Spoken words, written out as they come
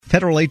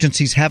Federal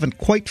agencies haven't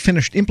quite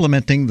finished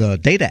implementing the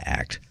Data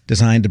Act,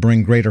 designed to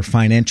bring greater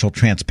financial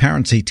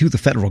transparency to the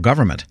federal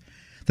government.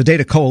 The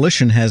Data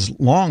Coalition has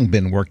long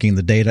been working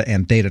the data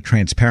and data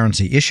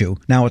transparency issue.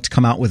 Now it's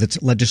come out with its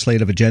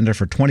legislative agenda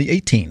for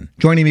 2018.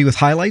 Joining me with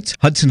highlights,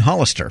 Hudson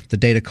Hollister, the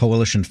Data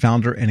Coalition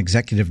founder and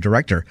executive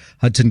director.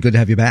 Hudson, good to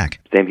have you back.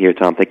 Same here,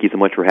 Tom. Thank you so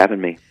much for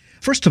having me.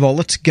 First of all,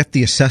 let's get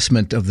the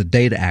assessment of the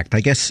Data Act.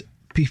 I guess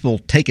people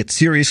take it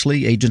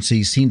seriously.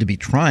 Agencies seem to be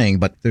trying,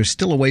 but there's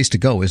still a ways to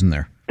go, isn't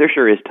there? There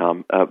sure is,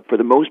 Tom. For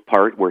the most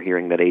part, we're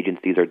hearing that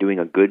agencies are doing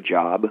a good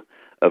job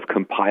of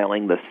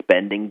compiling the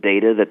spending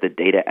data that the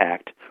Data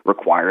Act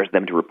requires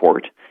them to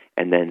report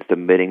and then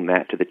submitting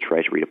that to the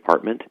Treasury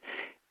Department.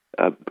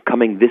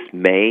 Coming this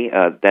May,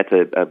 that's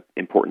an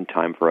important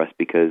time for us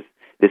because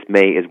this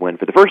May is when,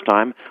 for the first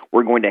time,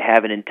 we're going to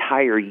have an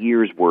entire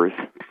year's worth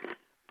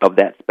of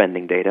that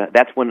spending data.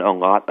 That's when a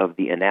lot of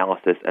the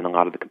analysis and a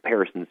lot of the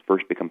comparisons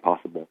first become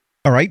possible.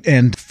 All right,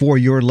 and for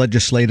your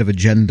legislative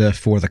agenda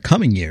for the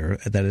coming year,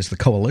 that is the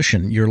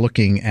coalition, you're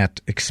looking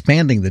at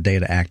expanding the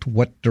Data Act.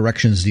 What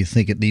directions do you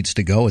think it needs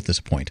to go at this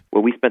point?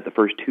 Well, we spent the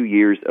first 2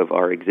 years of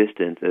our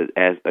existence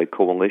as a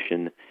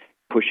coalition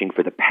pushing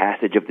for the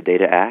passage of the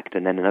Data Act,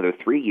 and then another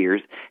 3 years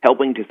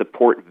helping to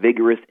support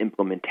vigorous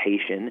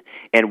implementation.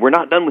 And we're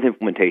not done with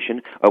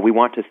implementation. We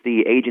want to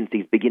see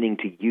agencies beginning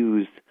to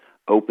use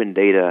open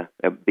data,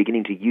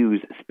 beginning to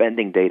use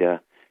spending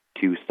data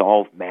to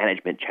solve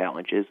management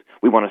challenges.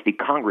 We want to see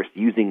Congress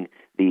using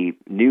the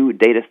new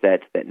data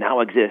sets that now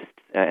exist,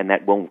 and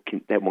that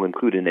will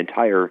include an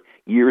entire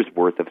year's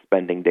worth of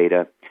spending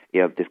data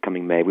this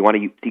coming May. We want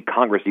to see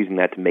Congress using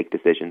that to make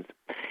decisions.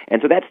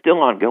 And so that's still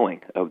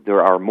ongoing.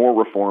 There are more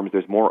reforms.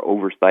 There's more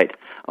oversight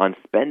on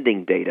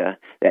spending data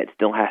that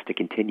still has to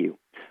continue.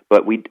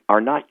 But we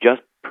are not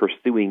just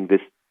pursuing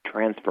this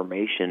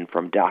transformation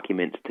from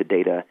documents to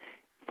data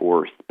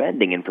for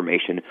spending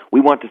information. We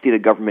want to see the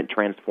government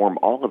transform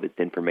all of its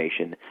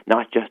information,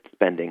 not just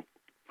spending,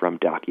 from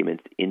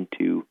documents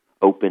into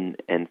open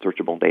and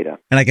searchable data.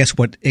 And I guess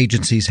what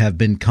agencies have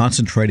been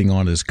concentrating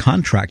on is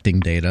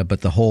contracting data,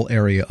 but the whole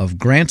area of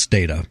grants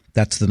data,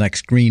 that's the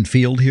next green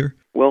field here?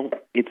 Well,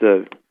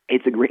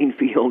 it's a green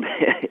field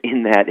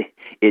in that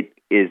it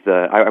is,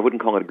 I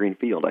wouldn't call it a green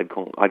field. I'd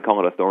call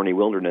it a thorny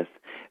wilderness.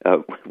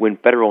 When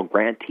federal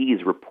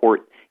grantees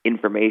report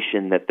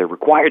information that they're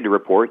required to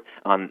report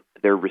on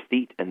their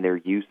receipt and their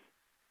use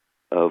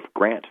of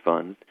grant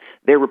funds,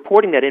 they're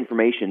reporting that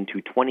information to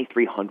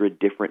 2,300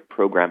 different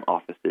program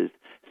offices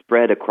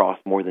spread across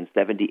more than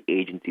 70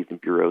 agencies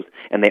and bureaus,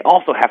 and they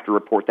also have to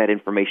report that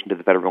information to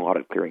the Federal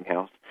Audit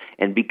Clearinghouse.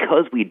 And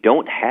because we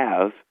don't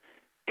have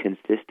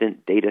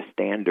consistent data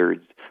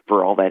standards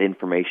for all that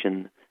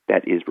information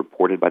that is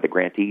reported by the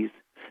grantees,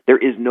 there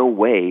is no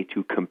way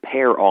to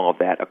compare all of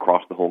that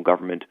across the whole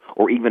government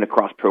or even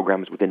across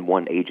programs within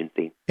one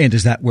agency. And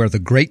is that where the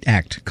GREAT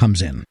Act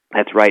comes in?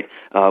 That's right.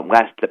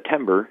 Last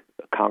September,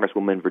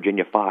 Congresswoman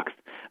Virginia Foxx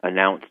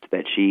announced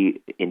that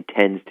she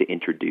intends to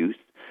introduce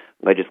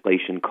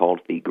legislation called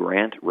the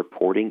Grant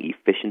Reporting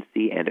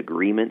Efficiency and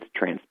Agreements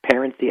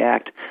Transparency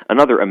Act,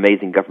 another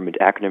amazing government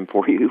acronym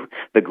for you,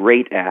 the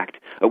GREAT Act,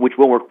 which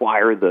will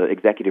require the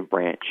executive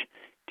branch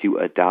to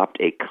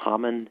adopt a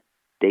common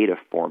data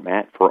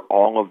format for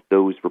all of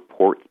those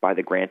reports by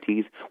the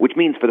grantees, which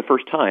means for the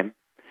first time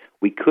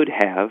we could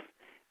have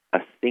a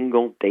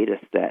single data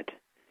set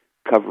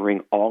covering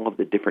all of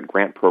the different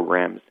grant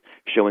programs,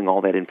 showing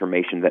all that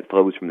information that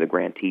flows from the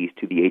grantees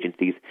to the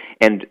agencies.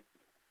 And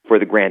for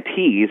the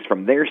grantees,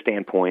 from their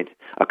standpoint,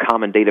 a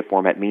common data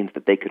format means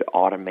that they could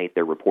automate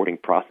their reporting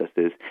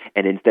processes,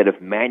 and instead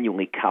of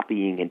manually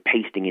copying and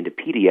pasting into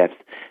PDFs,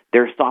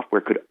 their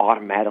software could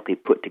automatically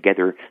put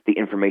together the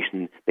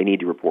information they need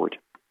to report.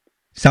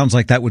 Sounds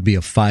like that would be a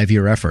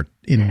 5-year effort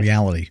in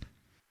reality.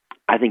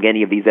 I think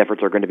any of these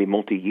efforts are going to be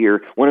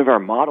multi-year. One of our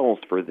models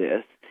for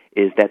this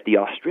is that the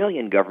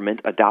Australian government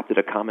adopted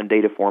a common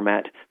data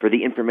format for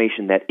the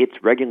information that its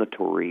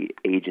regulatory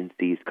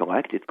agencies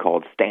collect. It's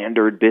called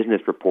standard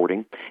business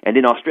reporting. And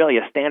in Australia,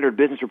 standard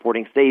business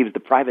reporting saves the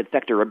private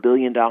sector $1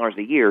 billion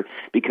a year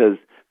because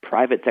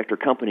private sector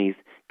companies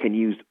can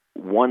use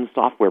one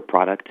software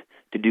product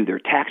to do their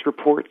tax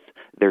reports,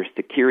 their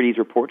securities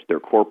reports, their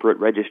corporate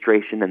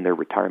registration, and their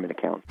retirement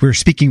accounts. We're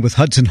speaking with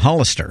Hudson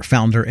Hollister,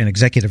 founder and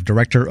executive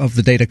director of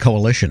the Data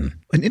Coalition.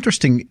 An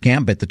interesting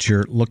gambit that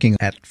you're looking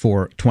at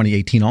for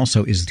 2018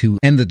 also is to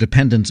end the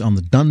dependence on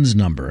the DUNS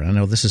number. I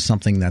know this is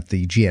something that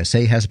the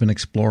GSA has been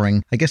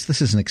exploring. I guess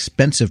this is an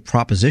expensive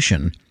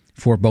proposition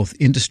for both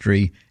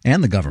industry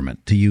and the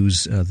government to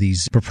use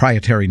these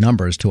proprietary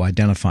numbers to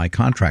identify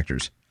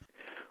contractors.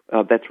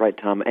 That's right,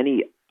 Tom.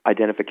 Any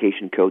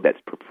identification code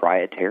that's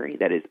proprietary,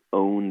 that is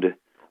owned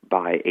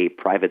by a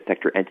private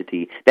sector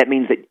entity, that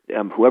means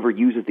that whoever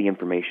uses the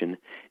information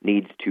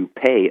needs to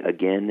pay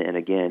again and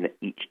again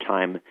each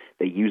time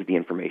they use the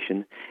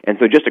information. And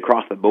so just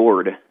across the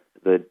board,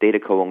 the Data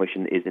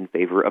Coalition is in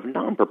favor of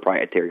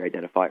non-proprietary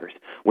identifiers.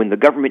 When the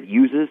government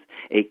uses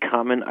a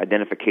common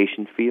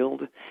identification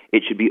field,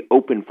 it should be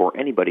open for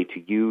anybody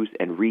to use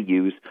and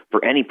reuse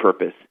for any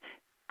purpose,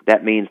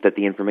 That means that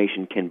the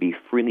information can be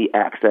freely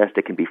accessed,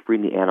 it can be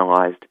freely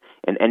analyzed,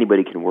 and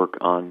anybody can work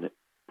on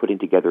putting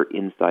together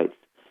insights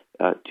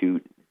to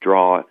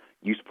draw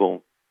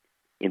useful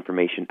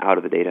information out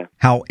of the data.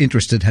 How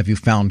interested have you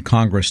found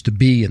Congress to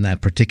be in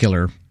that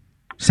particular,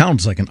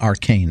 sounds like an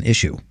arcane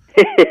issue?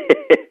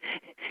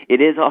 It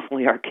is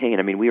awfully arcane.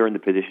 I mean, we are in the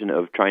position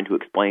of trying to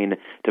explain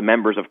to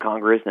members of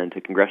Congress and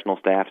to congressional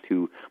staffs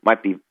who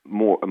might be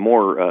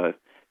more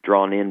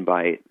drawn in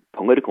by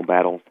political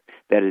battles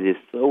that it is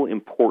so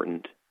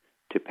important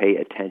to pay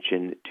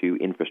attention to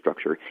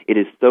infrastructure. It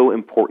is so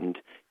important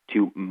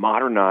to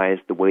modernize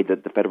the way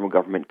that the federal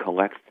government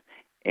collects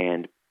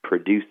and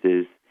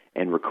produces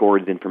and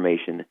records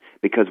information,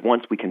 because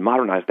once we can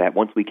modernize that,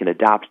 once we can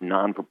adopt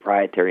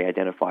non-proprietary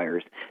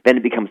identifiers, then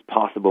it becomes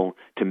possible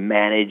to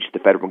manage the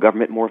federal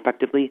government more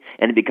effectively,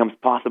 and it becomes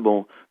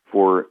possible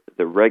for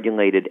the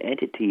regulated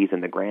entities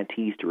and the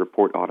grantees to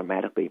report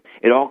automatically.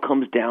 It all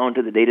comes down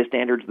to the data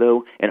standards,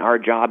 though, and our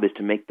job is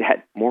to make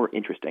that more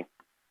interesting.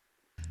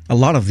 A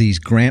lot of these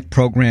grant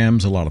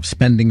programs, a lot of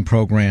spending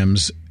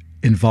programs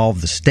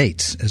involve the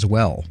states as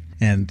well,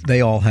 and they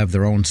all have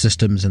their own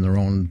systems and their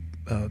own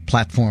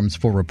platforms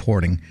for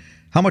reporting.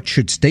 How much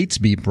should states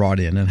be brought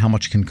in, and how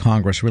much can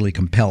Congress really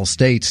compel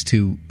states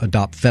to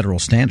adopt federal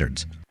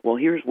standards? Well,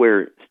 here's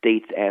where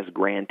states as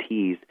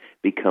grantees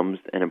becomes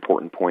an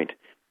important point.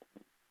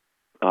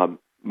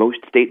 Most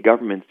state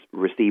governments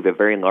receive a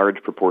very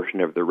large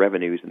proportion of their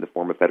revenues in the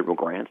form of federal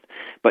grants,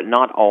 but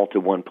not all to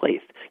one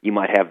place. You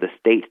might have the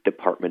State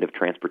Department of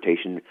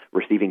Transportation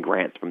receiving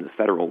grants from the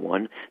federal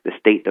one, the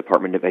State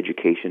Department of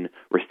Education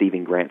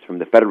receiving grants from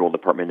the Federal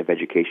Department of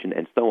Education,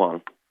 and so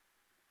on.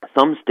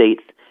 Some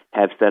states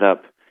have set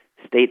up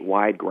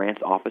statewide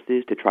grants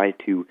offices to try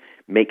to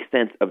make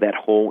sense of that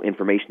whole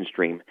information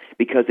stream,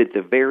 because it's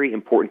a very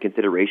important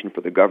consideration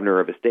for the governor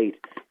of a state.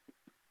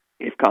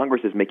 If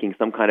Congress is making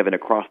some kind of an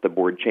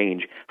across-the-board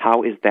change,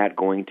 how is that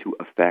going to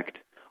affect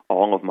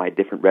all of my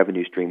different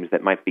revenue streams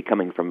that might be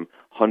coming from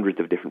hundreds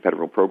of different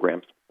federal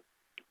programs?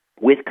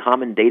 With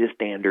common data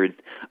standards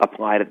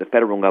applied at the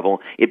federal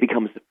level, it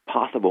becomes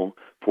possible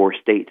for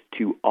states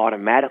to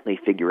automatically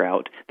figure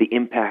out the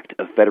impact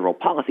of federal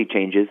policy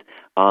changes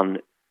on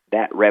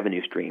that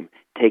revenue stream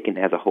taken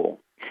as a whole.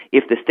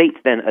 If the states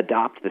then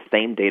adopt the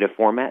same data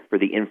format for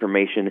the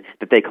information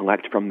that they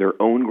collect from their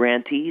own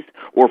grantees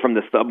or from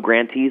the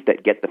sub-grantees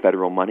that get the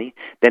federal money,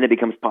 then it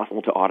becomes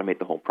possible to automate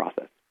the whole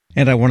process.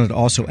 And I wanted to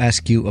also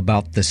ask you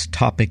about this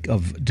topic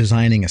of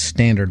designing a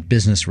standard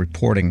business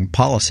reporting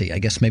policy. I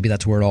guess maybe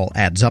that's where it all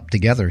adds up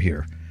together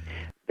here.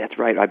 That's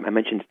right. I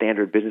mentioned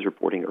standard business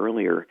reporting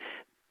earlier.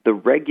 The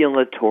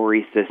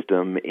regulatory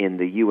system in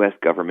the U.S.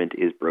 government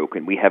is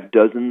broken. We have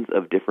dozens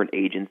of different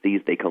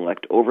agencies. They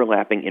collect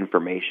overlapping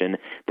information.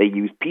 They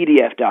use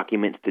PDF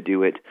documents to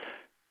do it.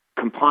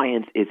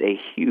 Compliance is a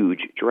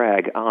huge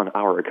drag on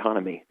our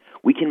economy.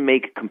 We can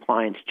make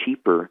compliance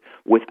cheaper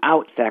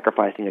without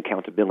sacrificing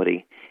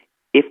accountability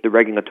if the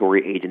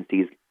regulatory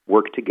agencies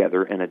work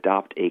together and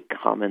adopt a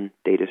common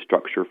data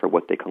structure for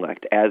what they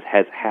collect, as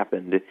has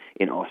happened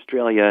in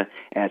Australia,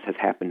 as has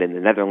happened in the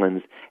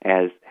Netherlands,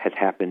 as has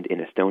happened in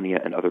Estonia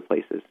and other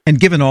places. And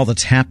given all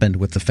that's happened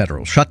with the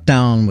federal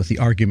shutdown, with the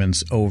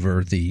arguments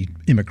over the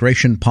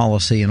immigration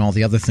policy and all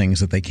the other things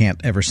that they can't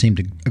ever seem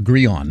to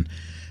agree on,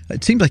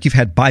 it seems like you've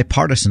had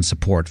bipartisan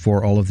support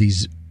for all of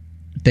these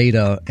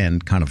data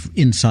and kind of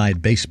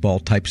inside baseball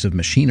types of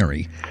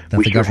machinery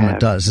that the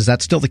government does. Is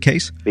that still the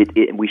case?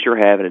 We sure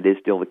have, and it is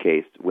still the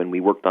case. When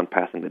we worked on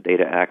passing the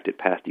Data Act, it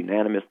passed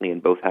unanimously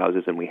in both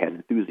houses, and we had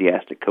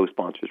enthusiastic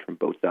co-sponsors from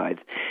both sides.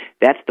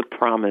 That's the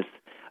promise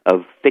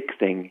of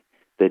fixing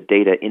the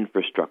data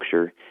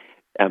infrastructure,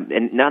 and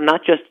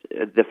not just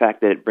the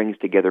fact that it brings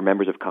together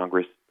members of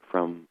Congress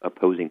from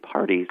opposing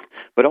parties,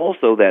 but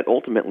also that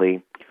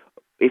ultimately,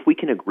 if we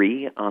can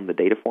agree on the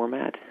data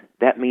format,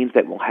 that means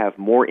that we'll have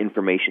more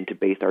information to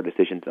base our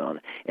decisions on.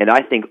 And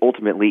I think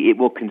ultimately it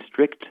will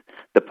constrict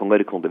the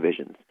political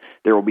divisions.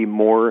 There will be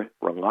more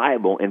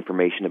reliable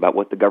information about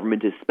what the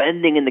government is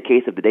spending in the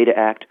case of the Data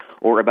Act,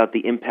 or about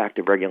the impact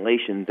of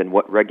regulations and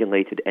what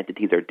regulated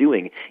entities are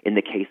doing in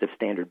the case of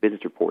standard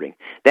business reporting.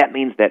 That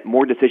means that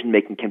more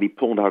decision-making can be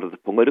pulled out of the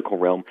political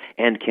realm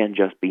and can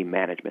just be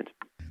management.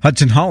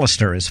 Hudson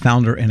Hollister is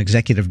founder and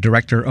executive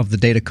director of the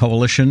Data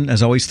Coalition.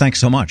 As always, thanks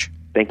so much.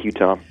 Thank you,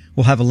 Tom.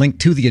 We'll have a link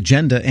to the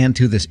agenda and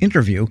to this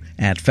interview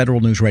at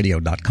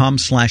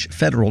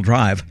federalnewsradio.com/Federal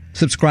Drive.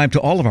 Subscribe to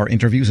all of our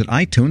interviews at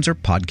iTunes or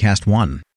Podcast One.